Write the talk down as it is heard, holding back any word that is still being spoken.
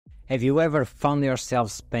Have you ever found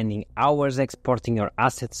yourself spending hours exporting your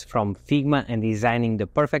assets from Figma and designing the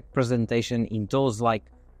perfect presentation in tools like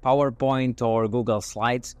PowerPoint or Google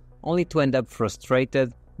Slides, only to end up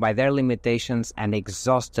frustrated by their limitations and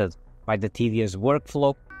exhausted by the tedious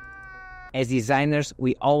workflow? As designers,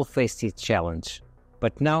 we all face this challenge.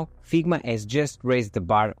 But now, Figma has just raised the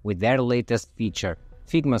bar with their latest feature,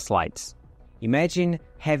 Figma Slides. Imagine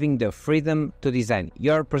having the freedom to design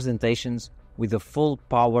your presentations with the full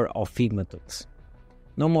power of Figma tools.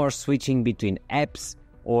 No more switching between apps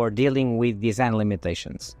or dealing with design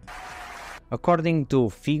limitations. According to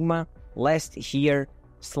Figma, last year,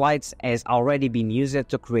 Slides has already been used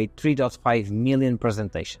to create 3.5 million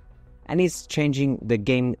presentations, and it's changing the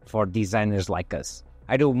game for designers like us.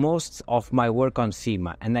 I do most of my work on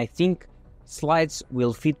Figma, and I think Slides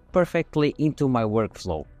will fit perfectly into my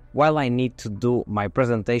workflow while I need to do my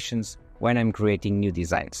presentations when I'm creating new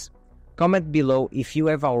designs. Comment below if you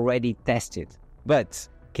have already tested. But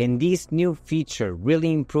can this new feature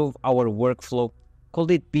really improve our workflow?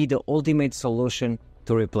 Could it be the ultimate solution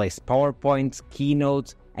to replace PowerPoint,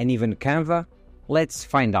 Keynote, and even Canva? Let's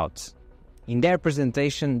find out. In their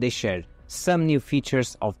presentation, they shared some new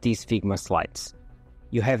features of these Figma Slides.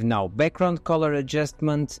 You have now background color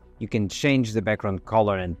adjustment. You can change the background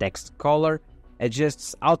color and text color.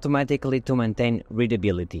 Adjusts automatically to maintain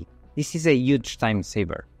readability. This is a huge time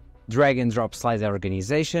saver. Drag and drop slide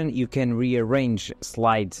organization. You can rearrange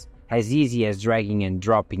slides as easy as dragging and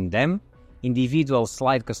dropping them. Individual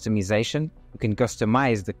slide customization. You can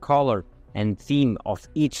customize the color and theme of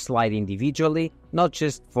each slide individually, not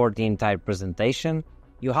just for the entire presentation.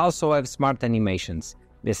 You also have smart animations.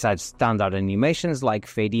 Besides standard animations like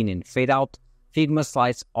fade in and fade out, Figma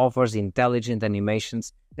Slides offers intelligent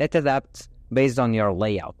animations that adapt based on your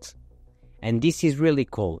layout. And this is really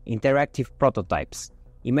cool, interactive prototypes.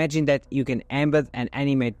 Imagine that you can embed and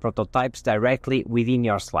animate prototypes directly within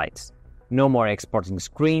your slides. No more exporting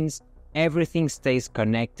screens, everything stays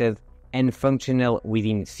connected and functional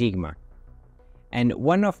within Figma. And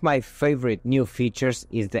one of my favorite new features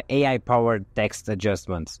is the AI-powered text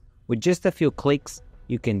adjustments. With just a few clicks,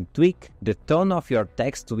 you can tweak the tone of your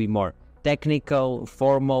text to be more technical,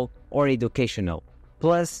 formal, or educational.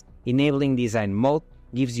 Plus, enabling design mode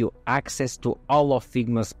gives you access to all of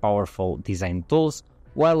Figma's powerful design tools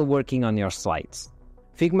while working on your slides.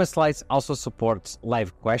 Figma Slides also supports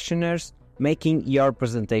live questionnaires, making your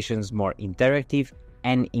presentations more interactive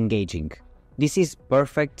and engaging. This is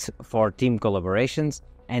perfect for team collaborations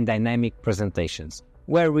and dynamic presentations,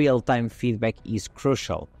 where real-time feedback is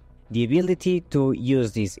crucial. The ability to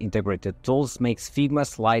use these integrated tools makes Figma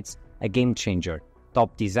Slides a game changer.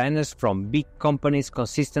 Top designers from big companies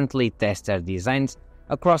consistently test their designs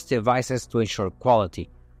across devices to ensure quality.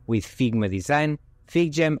 With Figma Design,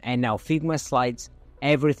 FigJam, and now Figma Slides,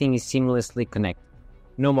 everything is seamlessly connected.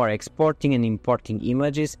 No more exporting and importing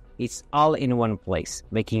images, it's all in one place,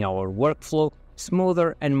 making our workflow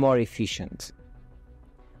smoother and more efficient.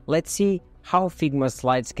 Let's see how Figma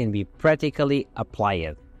Slides can be practically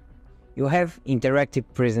applied. You have interactive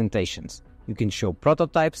presentations. You can show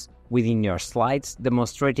prototypes within your slides,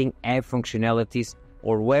 demonstrating app functionalities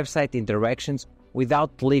or website interactions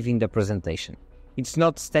without leaving the presentation. It's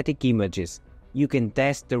not static images. You can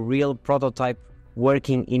test the real prototype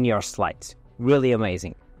working in your slides. Really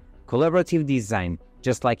amazing. Collaborative design.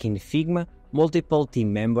 Just like in Figma, multiple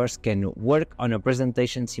team members can work on a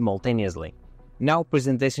presentation simultaneously. Now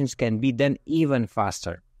presentations can be done even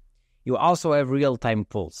faster. You also have real-time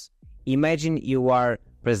polls. Imagine you are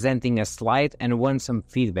presenting a slide and want some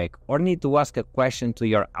feedback or need to ask a question to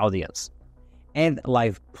your audience. Add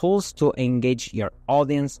live polls to engage your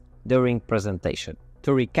audience during presentation.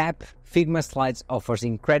 To recap, Figma Slides offers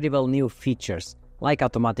incredible new features like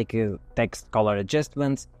automatic text color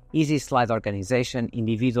adjustments, easy slide organization,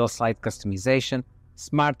 individual slide customization,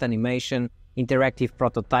 smart animation, interactive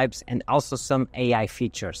prototypes, and also some AI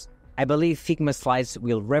features. I believe Figma Slides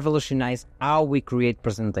will revolutionize how we create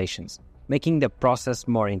presentations, making the process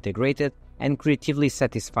more integrated and creatively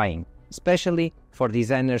satisfying, especially for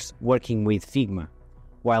designers working with Figma.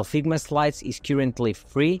 While Figma Slides is currently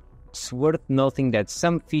free, it's worth noting that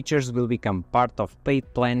some features will become part of paid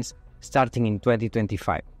plans starting in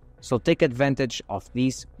 2025. So take advantage of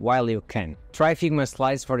these while you can. Try Figma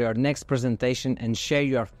Slides for your next presentation and share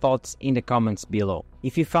your thoughts in the comments below.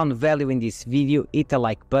 If you found value in this video, hit a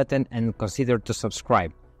like button and consider to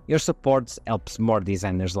subscribe. Your support helps more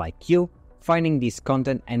designers like you finding this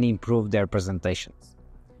content and improve their presentations.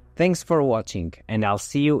 Thanks for watching, and I'll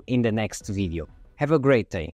see you in the next video. Have a great day.